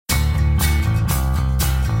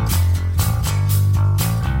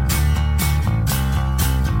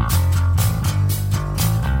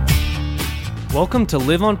Welcome to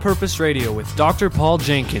Live on Purpose Radio with Dr. Paul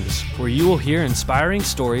Jenkins, where you will hear inspiring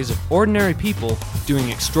stories of ordinary people doing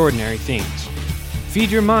extraordinary things. Feed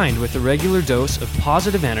your mind with a regular dose of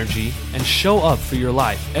positive energy and show up for your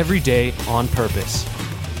life every day on purpose.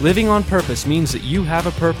 Living on purpose means that you have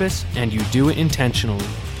a purpose and you do it intentionally.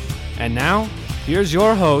 And now, here's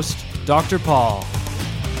your host, Dr. Paul.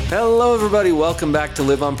 Hello, everybody. Welcome back to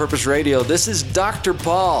Live on Purpose Radio. This is Dr.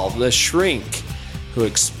 Paul, the shrink who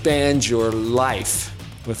expands your life,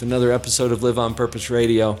 with another episode of Live on Purpose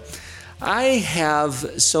Radio. I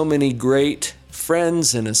have so many great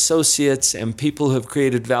friends and associates and people who have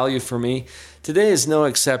created value for me. Today is no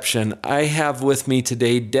exception. I have with me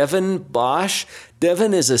today Devin Bosch.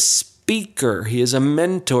 Devin is a speaker. He is a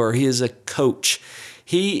mentor. He is a coach.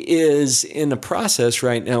 He is in a process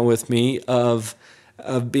right now with me of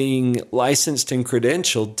being licensed and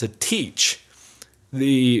credentialed to teach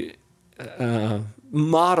the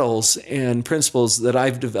models and principles that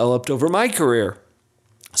I've developed over my career.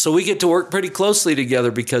 So we get to work pretty closely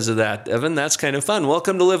together because of that. Evan, that's kind of fun.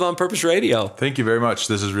 Welcome to Live on Purpose Radio. Thank you very much.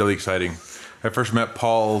 This is really exciting. I first met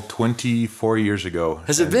Paul 24 years ago.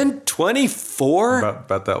 Has it been 24?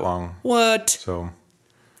 About that long. What? So.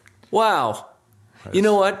 Wow. You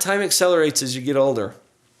know what? Time accelerates as you get older.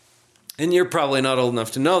 And you're probably not old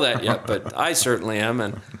enough to know that yet, but I certainly am.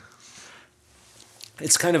 And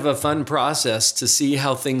it's kind of a fun process to see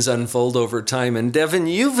how things unfold over time. And Devin,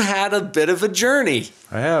 you've had a bit of a journey.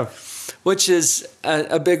 I have. Which is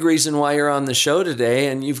a big reason why you're on the show today.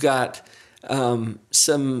 And you've got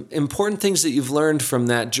some important things that you've learned from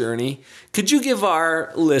that journey. Could you give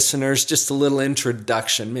our listeners just a little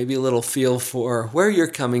introduction, maybe a little feel for where you're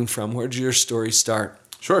coming from? Where did your story start?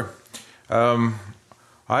 Sure.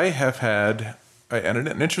 I have had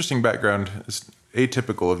an interesting background. It's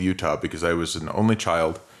atypical of Utah because I was an only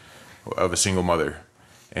child of a single mother.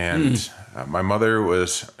 And my mother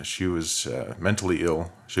was mentally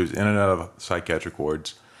ill. She was in and out of psychiatric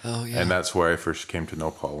wards. Oh, yeah. And that's where I first came to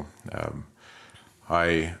know Paul.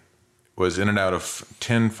 I was in and out of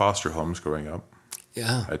 10 foster homes growing up.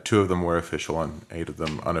 Yeah. 2 of them were official and 8 of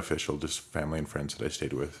them unofficial, just family and friends that I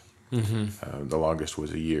stayed with. Mm-hmm. The longest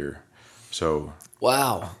was a year. So.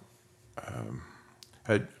 Wow.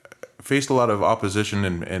 I faced a lot of opposition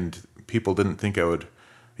and people didn't think I would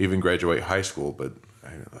even graduate high school, but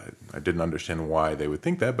I didn't understand why they would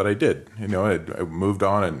think that, but I did. You know, I moved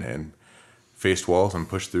on and faced walls and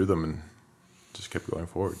pushed through them and just kept going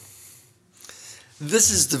forward. This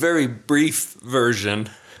is the very brief version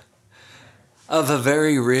of a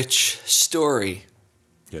very rich story.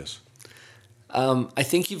 Yes. I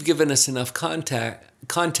think you've given us enough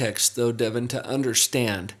context, though, Devin, to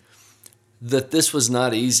understand that this was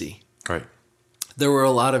not easy. Right. There were a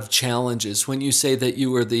lot of challenges. When you say that you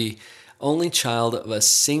were the only child of a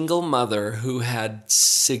single mother who had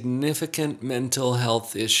significant mental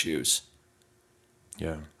health issues.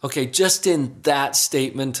 Yeah. Okay, just in that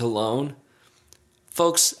statement alone,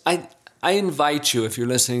 folks, I invite you, if you're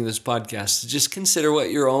listening to this podcast, to just consider what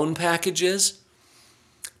your own package is.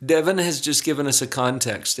 Devin has just given us a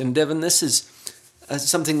context. And Devin, this is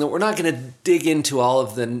something that we're not going to dig into all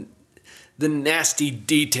of the nasty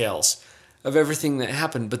details of everything that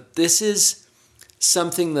happened. But this is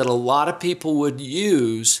something that a lot of people would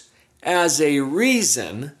use as a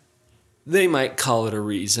reason. They might call it a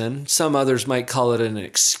reason. Some others might call it an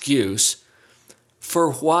excuse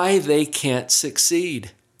for why they can't succeed.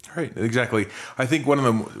 Right, exactly. I think one of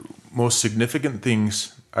the most significant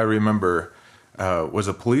things I remember was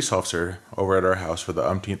a police officer over at our house for the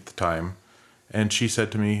umpteenth time. And she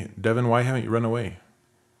said to me, "Devin, why haven't you run away?"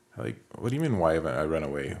 Like, what do you mean, why haven't I run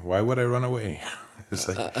away? Why would I run away? It's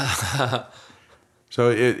like, so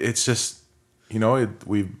it's just, you know,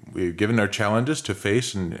 we've given our challenges to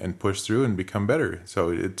face and push through and become better. So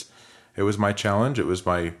it was my challenge. It was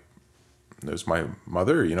my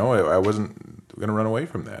mother, you know, I wasn't going to run away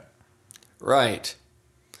from that. Right.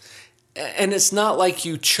 And it's not like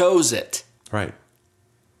you chose it. Right.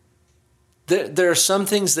 There are some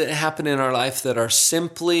things that happen in our life that are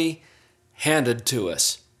simply handed to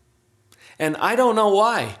us. And I don't know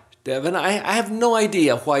why, Devin. I have no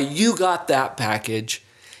idea why you got that package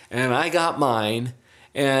and I got mine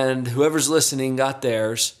and whoever's listening got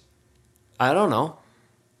theirs. I don't know.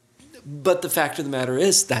 But the fact of the matter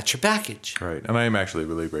is, that's your package. Right. And I am actually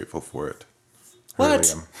really grateful for it. What? I really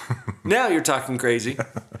am. Now you're talking crazy.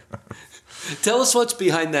 Tell us what's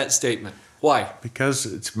behind that statement. Why? Because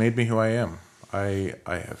it's made me who I am. I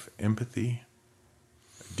have empathy,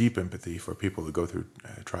 deep empathy for people who go through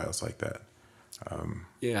trials like that.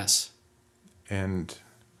 Yes. And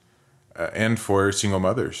for single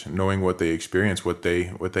mothers, knowing what they experience, what they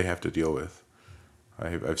have to deal with.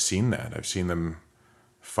 I've seen that. I've seen them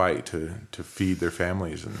fight to feed their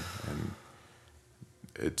families, and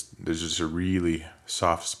there's just a really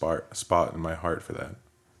soft spot in my heart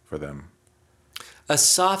for them. A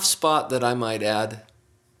soft spot that I might add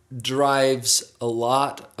drives a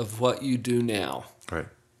lot of what you do now. Right.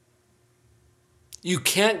 You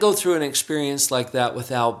can't go through an experience like that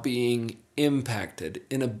without being impacted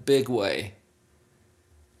in a big way.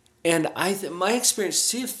 And my experience,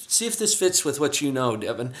 see if this fits with what you know,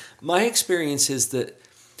 Devin. My experience is that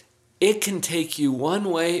it can take you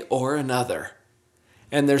one way or another.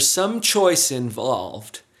 And there's some choice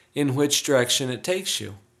involved in which direction it takes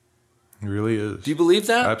you. It really is. Do you believe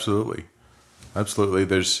that? Absolutely. Absolutely.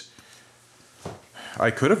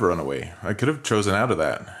 I could have run away. I could have chosen out of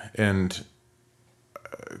that. And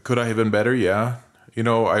could I have been better? Yeah. You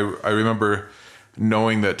know, I remember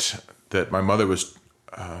knowing that my mother was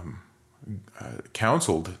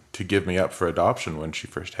counseled to give me up for adoption when she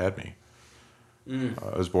first had me.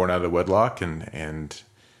 I was born out of wedlock, and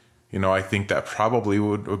you know, I think that probably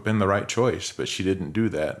would have been the right choice, but she didn't do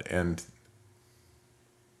that, and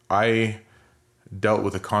I dealt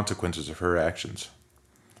with the consequences of her actions.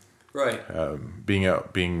 Right.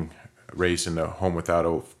 Being raised in a home without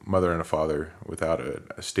a mother and a father, without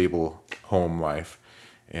a stable home life,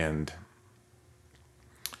 and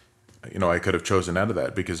you know, I could have chosen out of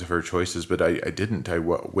that because of her choices, but I didn't. I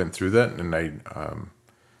went through that, and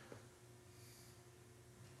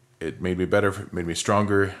it made me better, it made me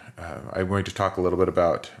stronger. I'm going to talk a little bit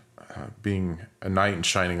about being a knight in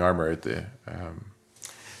shining armor at the...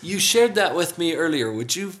 You shared that with me earlier.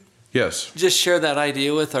 Would you Yes. just share that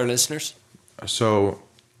idea with our listeners? So,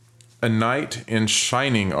 a knight in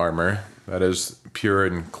shining armor, that is pure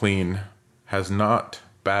and clean, has not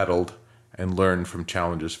battled and learned from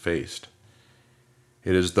challenges faced.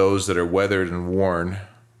 It is those that are weathered and worn,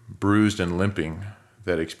 bruised and limping,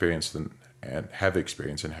 that experience them and have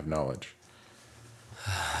experience and have knowledge.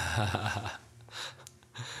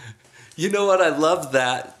 You know what? I love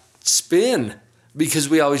that spin, because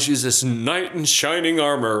we always use this knight in shining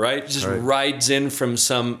armor, right? Just Right. rides in from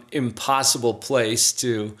some impossible place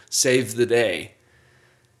to save the day.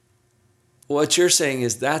 What you're saying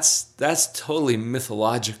is that's totally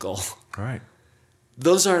mythological. Right.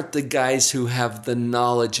 Those aren't the guys who have the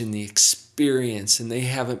knowledge and the experience, and they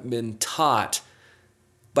haven't been taught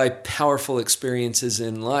by powerful experiences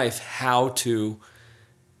in life how to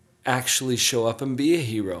actually show up and be a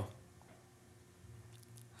hero.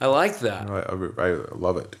 I like that. I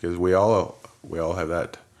love it because we all have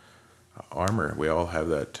that armor. We all have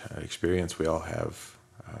that experience. We all have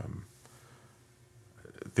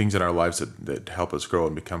things in our lives that help us grow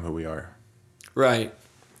and become who we are. Right.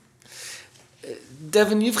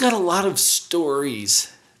 Devin, you've got a lot of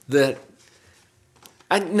stories that...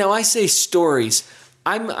 I say stories.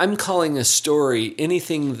 I'm calling a story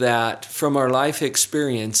anything that, from our life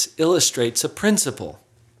experience, illustrates a principle.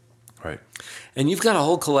 Right. And you've got a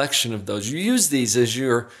whole collection of those. You use these as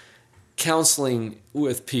you're counseling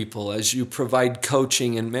with people, as you provide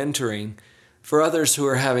coaching and mentoring for others who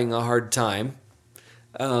are having a hard time.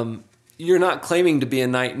 You're not claiming to be a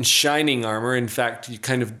knight in shining armor. In fact, you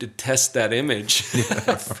kind of detest that image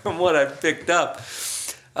from what I've picked up.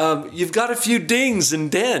 You've got a few dings and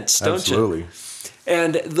dents, don't Absolutely. you?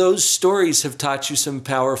 And those stories have taught you some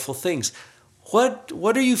powerful things. What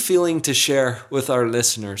are you feeling to share with our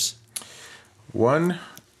listeners?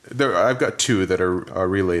 I've got two that are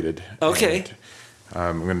related. Okay. And,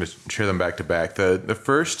 I'm going to share them back to back. The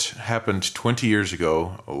first happened 20 years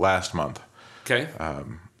ago, last month. Okay.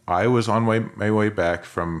 I was on my way back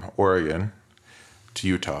from Oregon to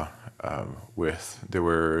Utah there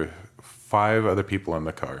were 5 other people in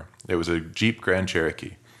the car. It was a Jeep Grand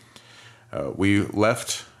Cherokee. We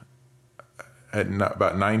left at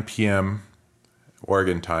about 9 p.m.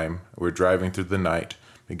 Oregon time. We're driving through the night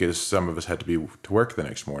because some of us had to be to work the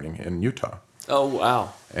next morning in Utah. Oh,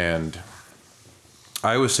 wow. And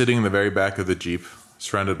I was sitting in the very back of the Jeep,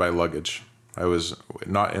 surrounded by luggage. I was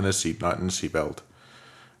not in the seat, not in the seatbelt.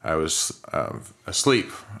 I was asleep,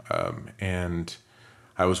 and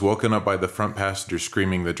I was woken up by the front passenger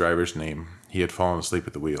screaming the driver's name. He had fallen asleep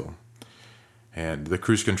at the wheel, and the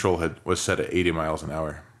cruise control was set at 80 miles an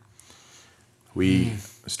hour. We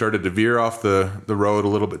started to veer off the road a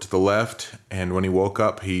little bit to the left, and when he woke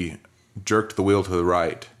up, he jerked the wheel to the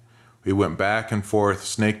right. We went back and forth,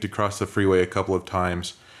 snaked across the freeway a couple of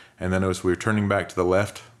times, and then as we were turning back to the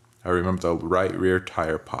left, I remember the right rear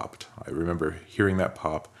tire popped. I remember hearing that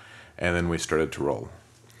pop, and then we started to roll.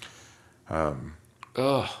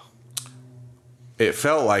 It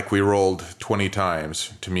felt like we rolled 20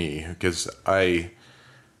 times to me because I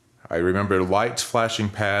I remember lights flashing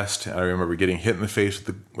past. And I remember getting hit in the face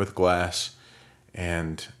with glass.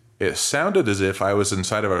 And it sounded as if I was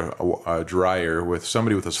inside of a dryer with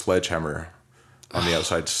somebody with a sledgehammer on the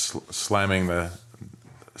outside, slamming the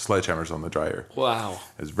sledgehammers on the dryer. Wow.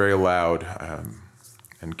 It was very loud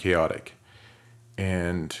and chaotic.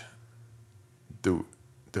 And the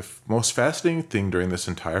most fascinating thing during this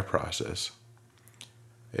entire process,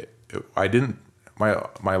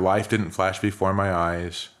 my life didn't flash before my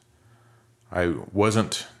eyes. I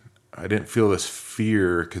didn't feel this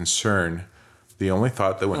fear, concern. The only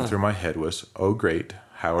thought that went through my head was, oh great,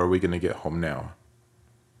 how are we going to get home now?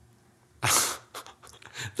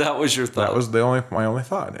 That was your thought. That was my only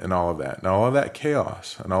thought in all of that. And all of that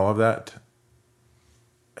chaos and all of that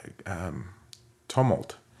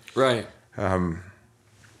tumult. Right. I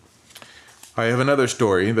have another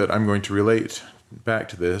story that I'm going to relate back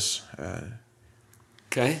to this.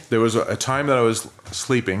 Okay. There was a time that I was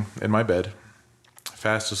sleeping in my bed,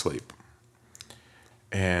 fast asleep.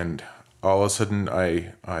 And all of a sudden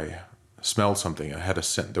I smelled something. I had a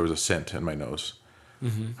scent. There was a scent in my nose.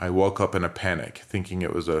 Mm-hmm. I woke up in a panic, thinking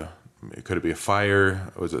it could be a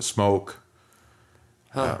fire? Was it smoke?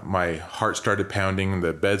 My heart started pounding.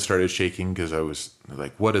 The bed started shaking because I was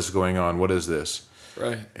like, "What is going on? What is this?"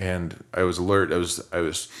 Right. And I was alert. I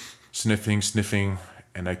was sniffing,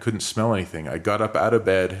 and I couldn't smell anything. I got up out of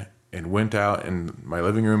bed and went out in my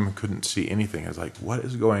living room. Couldn't see anything. I was like, "What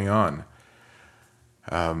is going on?"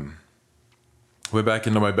 Went back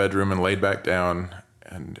into my bedroom and laid back down,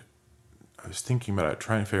 and I was thinking about it,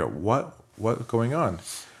 trying to figure out what was going on.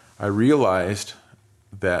 I realized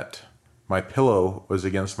that my pillow was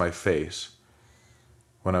against my face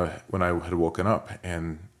when I had woken up,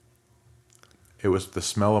 and it was the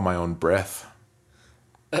smell of my own breath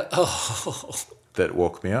that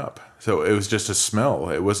woke me up. So it was just a smell.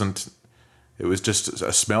 It was just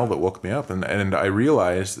a smell that woke me up, and I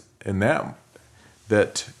realized in that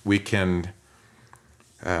we can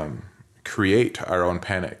create our own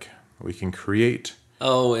panic. We can create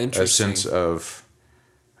a sense of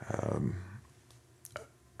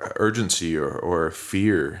urgency or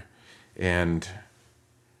fear. And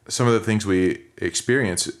some of the things we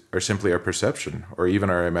experience are simply our perception or even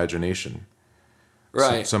our imagination.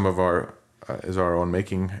 Right. Some of our is our own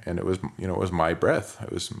making, and it was my breath.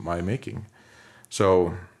 It was my making.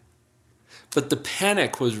 So. But the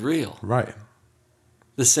panic was real. Right.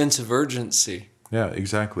 The sense of urgency. Yeah,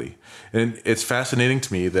 exactly. And it's fascinating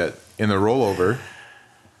to me that in the rollover,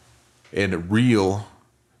 in a real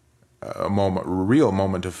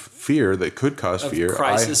moment of fear that could cause fear,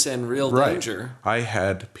 crisis and real danger, I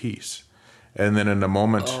had peace. And then in a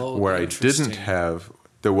moment where I didn't have,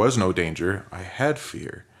 there was no danger, I had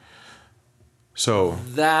fear. So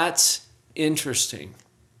that's interesting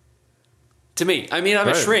to me. I mean, I'm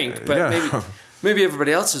a shrink, but maybe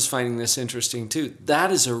everybody else is finding this interesting too.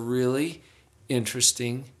 That is a really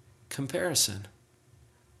interesting comparison.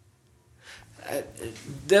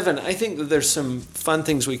 Devin, I think that there's some fun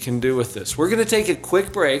things we can do with this. We're going to take a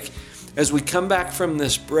quick break. As we come back from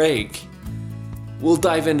this break, we'll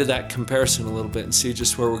dive into that comparison a little bit and see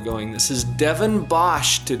just where we're going. This is Devin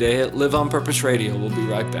Bosch today at Live on Purpose Radio. We'll be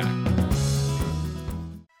right back.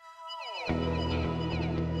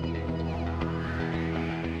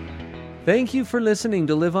 Thank you for listening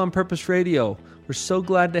to Live on Purpose Radio. We're so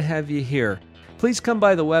glad to have you here. Please come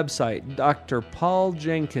by the website,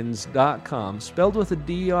 drpauljenkins.com, spelled with a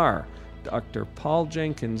D-R,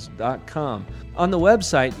 drpauljenkins.com. On the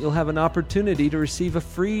website, you'll have an opportunity to receive a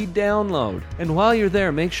free download. And while you're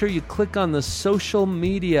there, make sure you click on the social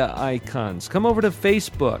media icons. Come over to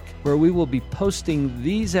Facebook, where we will be posting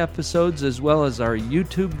these episodes as well as our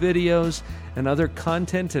YouTube videos and other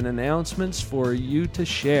content and announcements for you to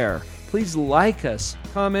share. Please like us,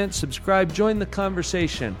 comment, subscribe, join the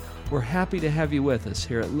conversation. We're happy to have you with us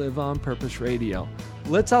here at Live on Purpose Radio.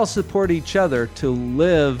 Let's all support each other to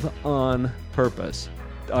live on purpose.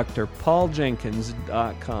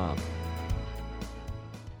 drpauljenkins.com.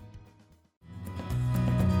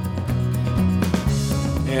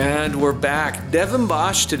 And we're back. Devin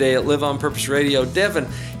Bosch today at Live on Purpose Radio. Devin,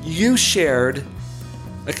 you shared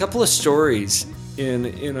a couple of stories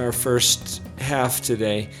in our first half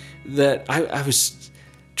today that I was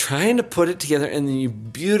trying to put it together, and then you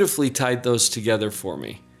beautifully tied those together for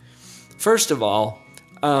me. First of all,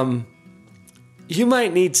 you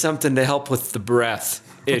might need something to help with the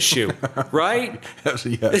breath issue, right?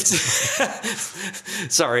 Yes.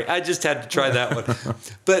 Sorry, I just had to try that one.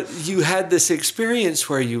 But you had this experience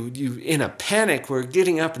where you in a panic, were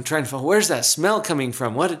getting up and trying to find, where's that smell coming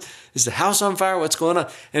from? What is the house on fire? What's going on?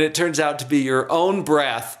 And it turns out to be your own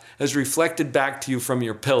breath as reflected back to you from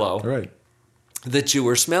your pillow. Right. That you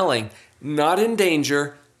were smelling. Not in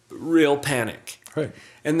danger, real panic. Right.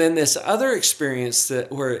 And then this other experience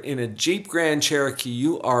that where in a Jeep Grand Cherokee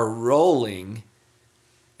you are rolling,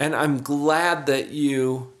 and I'm glad that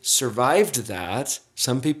you survived that.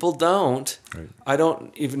 Some people don't. Right. I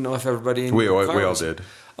don't even know if everybody in We your car all was. did.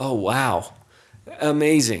 Oh, wow.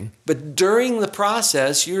 Amazing. But during the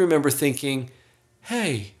process, you remember thinking,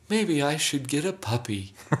 hey, maybe I should get a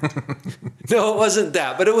puppy. No, it wasn't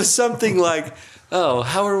that. But it was something like, oh,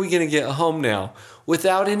 how are we going to get home now?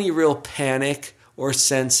 Without any real panic or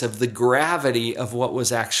sense of the gravity of what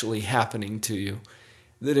was actually happening to you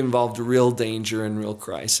that involved real danger and real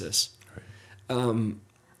crisis. Right.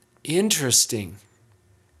 Interesting.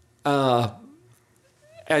 As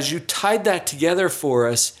you tied that together for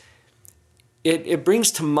us, it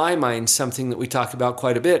brings to my mind something that we talk about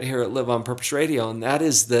quite a bit here at Live on Purpose Radio, and that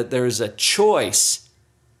is that there is a choice.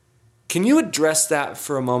 Can you address that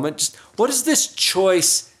for a moment? Just, what is this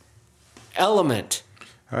choice element?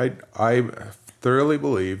 I thoroughly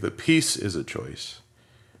believe that peace is a choice.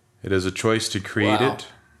 It is a choice to create Wow. it,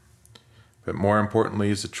 but more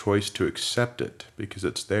importantly, is a choice to accept it because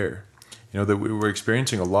it's there. You know that we're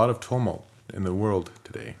experiencing a lot of tumult in the world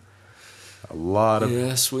today.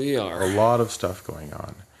 Yes, we are. A lot of stuff going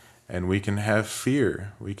on, and we can have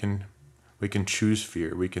fear. We can choose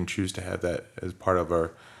fear. We can choose to have that as part of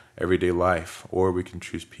our everyday life, or we can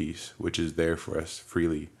choose peace, which is there for us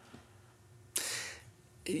freely.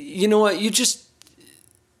 You know what? You just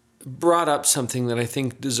brought up something that I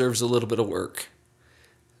think deserves a little bit of work.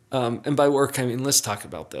 And by work, I mean, let's talk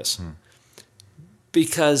about this.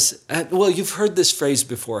 Because, well, you've heard this phrase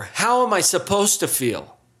before. How am I supposed to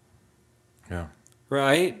feel? Yeah.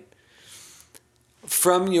 Right?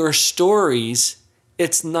 From your stories,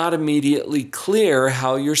 it's not immediately clear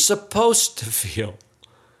how you're supposed to feel.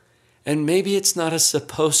 And maybe it's not a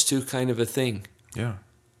supposed to kind of a thing. Yeah.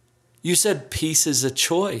 You said peace is a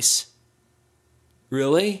choice.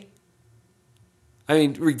 Really? I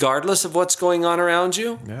mean, regardless of what's going on around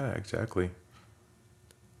you? Yeah, exactly.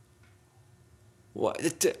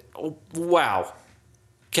 Wow.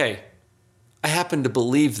 Okay. I happen to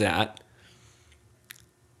believe that.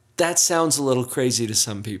 That sounds a little crazy to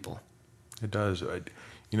some people. It does.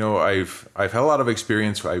 I've had a lot of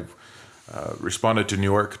experience. I've responded to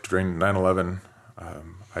New York during 9/11.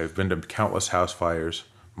 I've been to countless house fires,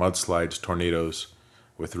 mudslides, tornadoes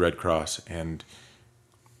with the Red Cross, and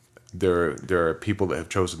there are people that have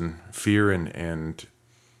chosen fear and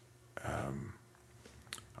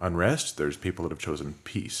unrest. There's people that have chosen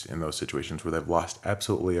peace in those situations where they've lost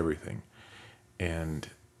absolutely everything, and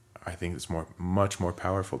I think it's much more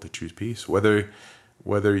powerful to choose peace. Whether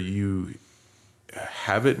you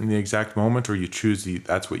have it in the exact moment or you choose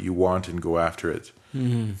that's what you want and go after it.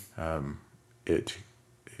 Mm-hmm.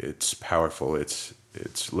 It's powerful. It's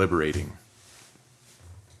liberating.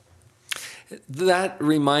 That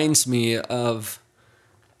reminds me of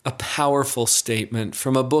a powerful statement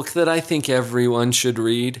from a book that I think everyone should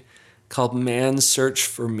read called Man's Search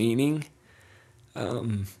for Meaning.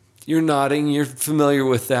 You're nodding. You're familiar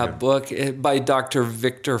with that book by Dr.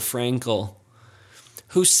 Viktor Frankl,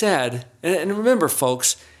 who said, and remember,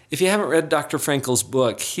 folks, if you haven't read Dr. Frankl's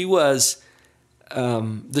book, he was,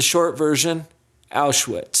 the short version,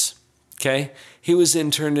 Auschwitz. Okay? He was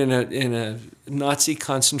interned in a Nazi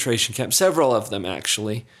concentration camp, several of them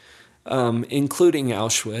actually, including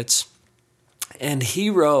Auschwitz. And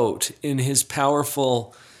he wrote in his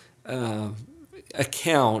powerful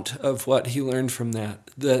account of what he learned from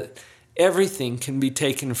that everything can be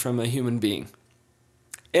taken from a human being.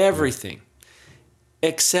 Everything.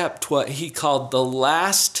 Except what he called the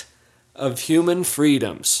last of human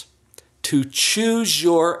freedoms, to choose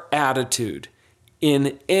your attitude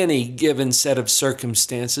in any given set of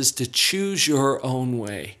circumstances, to choose your own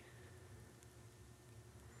way.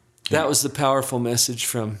 That was the powerful message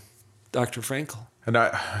from Dr. Frankl. And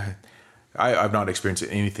I've not experienced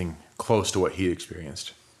anything close to what he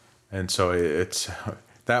experienced. And so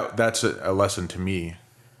that's a lesson to me,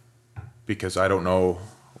 because I don't know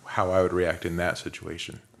how I would react in that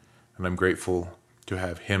situation. And I'm grateful to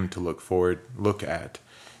have him to look at.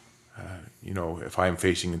 If I'm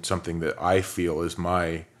facing something that I feel is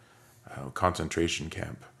my concentration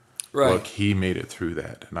camp. Right. Look, he made it through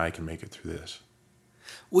that, and I can make it through this.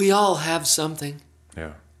 We all have something.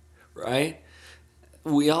 Yeah. Right?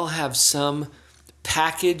 We all have some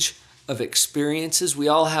package of experiences. We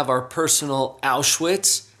all have our personal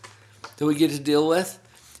Auschwitz that we get to deal with.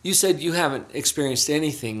 You said you haven't experienced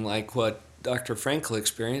anything like what Dr. Frankl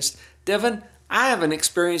experienced. Devin, I haven't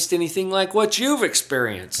experienced anything like what you've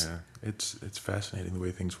experienced. Yeah, it's fascinating the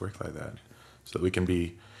way things work like that. So that we can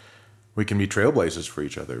be trailblazers for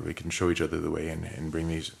each other. We can show each other the way and bring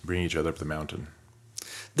each other up the mountain.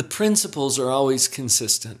 The principles are always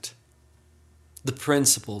consistent. The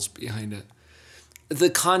principles behind it. The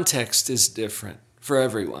context is different for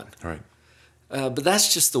everyone. Right. But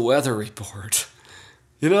that's just the weather report.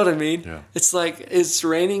 You know what I mean? Yeah. It's like it's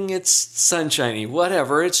raining, it's sunshiny,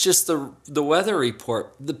 whatever. It's just the weather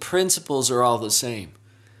report. The principles are all the same.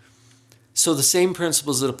 So the same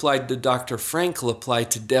principles that applied to Dr. Frankl apply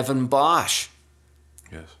to Devin Bosch.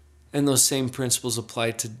 Yes. And those same principles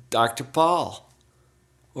apply to Dr. Paul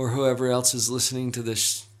or whoever else is listening to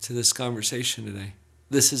this conversation today.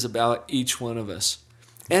 This is about each one of us.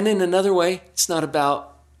 And in another way, it's not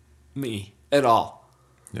about me at all.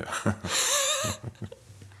 Yeah.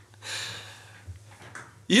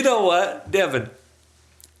 You know what, Devin?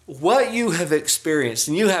 What you have experienced,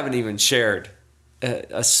 and you haven't even shared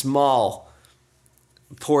a small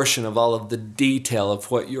portion of all of the detail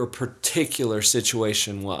of what your particular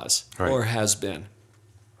situation was or has been.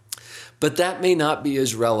 But that may not be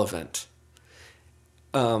as relevant.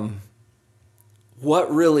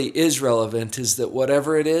 What really is relevant is that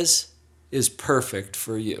whatever it is perfect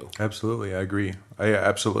for you. Absolutely, I agree. I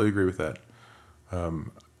absolutely agree with that.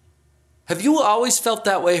 Have you always felt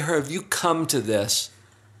that way, or have you come to this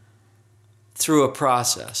through a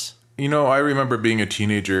process? You know, I remember being a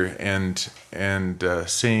teenager and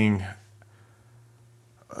saying,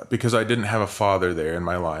 because I didn't have a father there in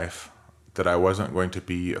my life, that I wasn't going to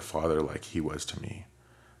be a father like he was to me.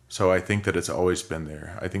 So I think that it's always been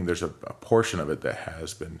there. I think there's a portion of it that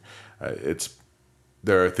has been.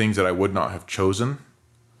 There are things that I would not have chosen,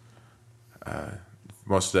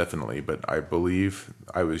 most definitely, but I believe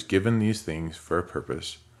I was given these things for a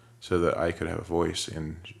purpose so that I could have a voice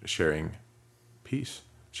in sharing peace,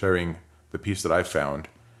 sharing the peace that I found,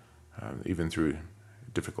 even through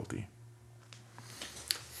difficulty.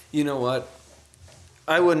 You know what?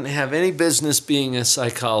 I wouldn't have any business being a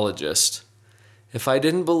psychologist if I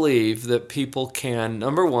didn't believe that people can,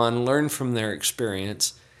 number one, learn from their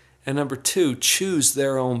experience, and number two, choose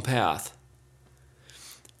their own path.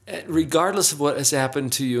 Regardless of what has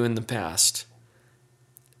happened to you in the past,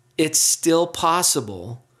 it's still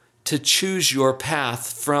possible to choose your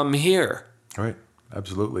path from here. Right,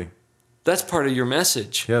 absolutely. That's part of your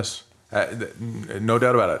message. Yes, no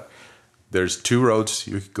doubt about it. There's two roads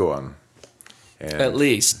you could go on. And at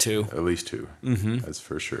least two. At least two. Mm-hmm. That's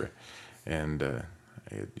for sure. And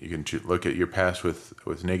you can look at your past with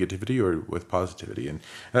negativity or with positivity. And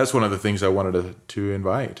that's one of the things I wanted to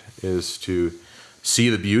invite, is to see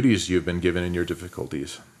the beauties you've been given in your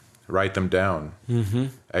difficulties. Write them down. Mm-hmm.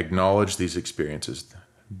 Acknowledge these experiences,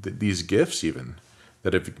 these gifts even,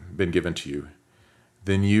 that have been given to you.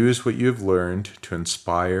 Then use what you've learned to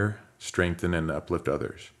inspire, strengthen, and uplift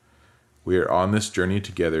others. We are on this journey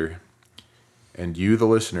together, and you, the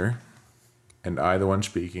listener, and I, the one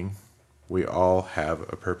speaking, we all have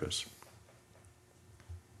a purpose.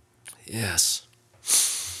 Yes.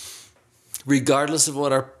 Regardless of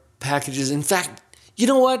what our package is. In fact, you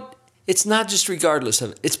know what? It's not just regardless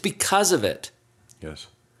of it. It's because of it. Yes.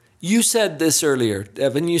 You said this earlier,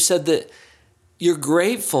 Evan. You said that you're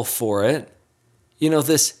grateful for it. You know,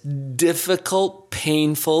 this difficult,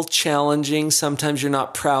 painful, challenging, sometimes you're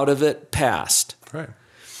not proud of it, past. Right.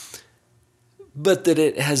 But that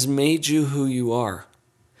it has made you who you are.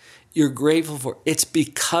 You're grateful for it. It's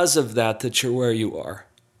because of that you're where you are.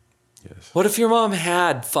 Yes. What if your mom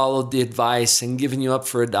had followed the advice and given you up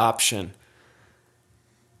for adoption?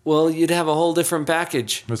 Well, you'd have a whole different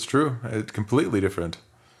package. That's true. It's completely different.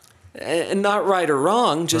 And not right or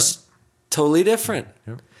wrong, just totally different.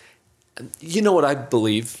 Yep. You know what I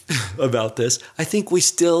believe about this? I think we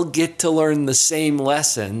still get to learn the same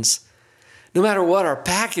lessons no matter what our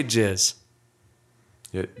package is.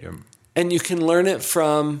 Yeah. And you can learn it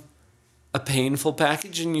from a painful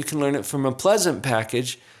package and you can learn it from a pleasant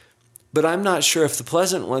package, but I'm not sure if the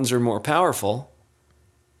pleasant ones are more powerful.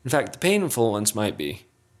 In fact, the painful ones might be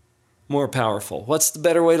more powerful. What's the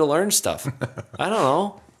better way to learn stuff? I don't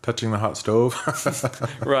know. Touching the hot stove.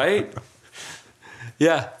 Right?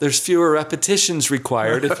 Yeah, there's fewer repetitions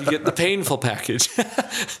required if you get the painful package.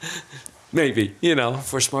 Maybe,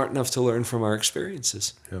 if we're smart enough to learn from our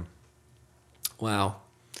experiences. Yeah. Wow.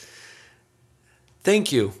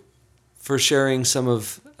 Thank you for sharing some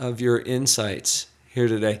of your insights here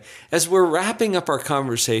today. As we're wrapping up our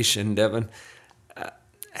conversation, Devin,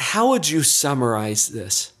 how would you summarize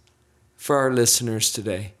this for our listeners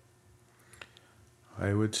today?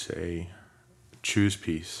 I would say choose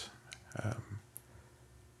peace.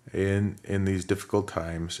 In these difficult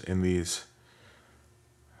times, in these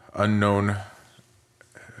unknown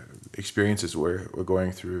experiences we're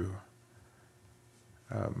going through,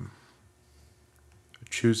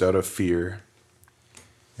 choose out of fear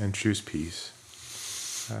and choose peace.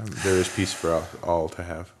 There is peace for all to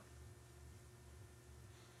have.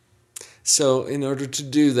 So in order to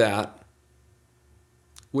do that,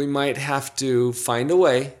 we might have to find a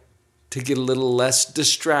way to get a little less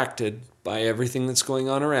distracted by everything that's going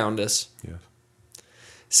on around us. Yes.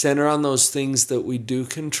 Center on those things that we do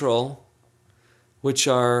control, which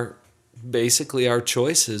are basically our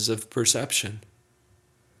choices of perception.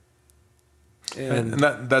 And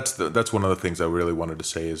that's one of the things I really wanted to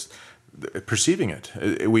say is perceiving it.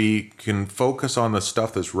 We can focus on the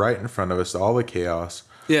stuff that's right in front of us, all the chaos.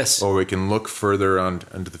 Yes. Or we can look further on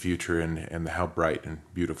into the future and how bright and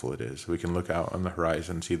beautiful it is. We can look out on the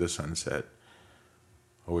horizon and see the sunset.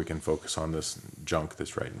 Or we can focus on this junk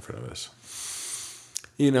that's right in front of us.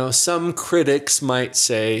 You know, some critics might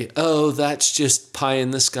say, oh, that's just pie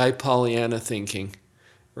in the sky Pollyanna thinking,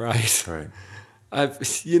 right? Right.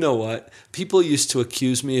 You know what? People used to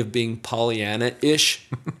accuse me of being Pollyanna-ish.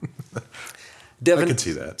 Devin, I can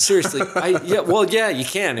see that. Seriously. Yeah, you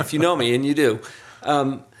can if you know me, and you do.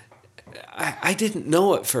 I didn't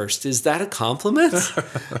know at first. Is that a compliment?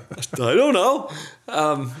 I don't know.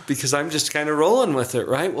 Because I'm just kind of rolling with it,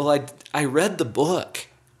 right? Well, I read the book.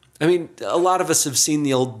 I mean, a lot of us have seen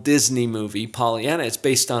the old Disney movie, Pollyanna. It's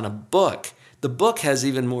based on a book. The book has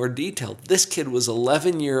even more detail. This kid was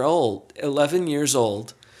 11 years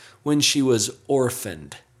old when she was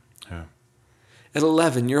orphaned. Yeah. At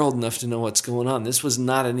 11, you're old enough to know what's going on. This was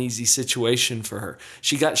not an easy situation for her.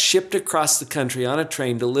 She got shipped across the country on a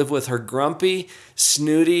train to live with her grumpy,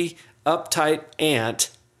 snooty, uptight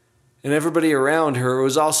aunt, and everybody around her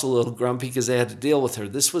was also a little grumpy because they had to deal with her.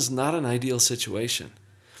 This was not an ideal situation.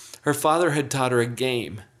 Her father had taught her a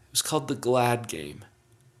game. It was called the Glad Game.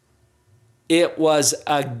 It was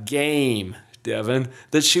a game, Devin,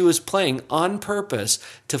 that she was playing on purpose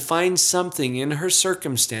to find something in her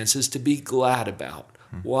circumstances to be glad about.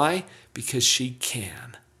 Why? Because she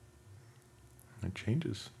can. It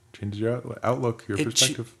changes your outlook, your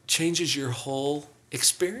perspective. It changes your whole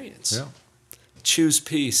experience. Yeah. Choose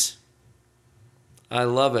peace. I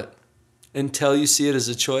love it. Until you see it as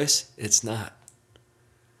a choice, it's not.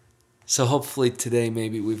 So hopefully today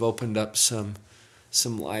maybe we've opened up some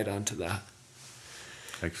light onto that.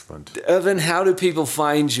 Excellent. Evan, how do people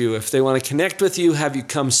find you? If they want to connect with you, have you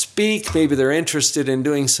come speak, maybe they're interested in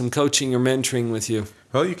doing some coaching or mentoring with you.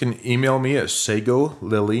 Well, you can email me at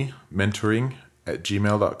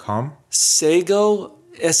segolillymentoring@gmail.com. Sego,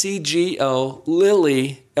 S-E-G-O,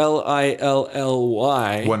 Lily,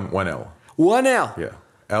 L-I-L-L-Y. One L. One L. Yeah.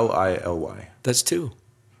 L-I-L-Y. That's two.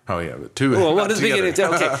 Oh, yeah. The two. Well, what is the beginning?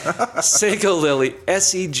 Okay. Sego Lily,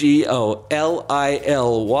 S-E-G-O-L-I-L-Y.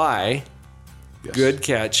 Yes. Good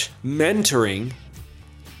catch. Mentoring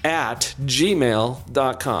at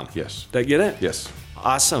gmail.com. Yes. Did I get it? Yes.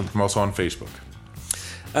 Awesome. I'm also on Facebook.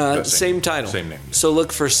 Same title. Same name. So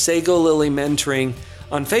look for Sego Lily Mentoring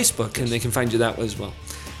on Facebook, and they can find you that way as well.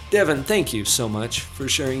 Devin, thank you so much for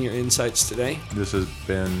sharing your insights today. This has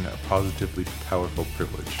been a positively powerful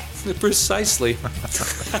privilege. Precisely.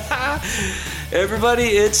 Everybody,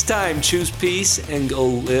 it's time. Choose peace and go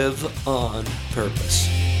live on purpose.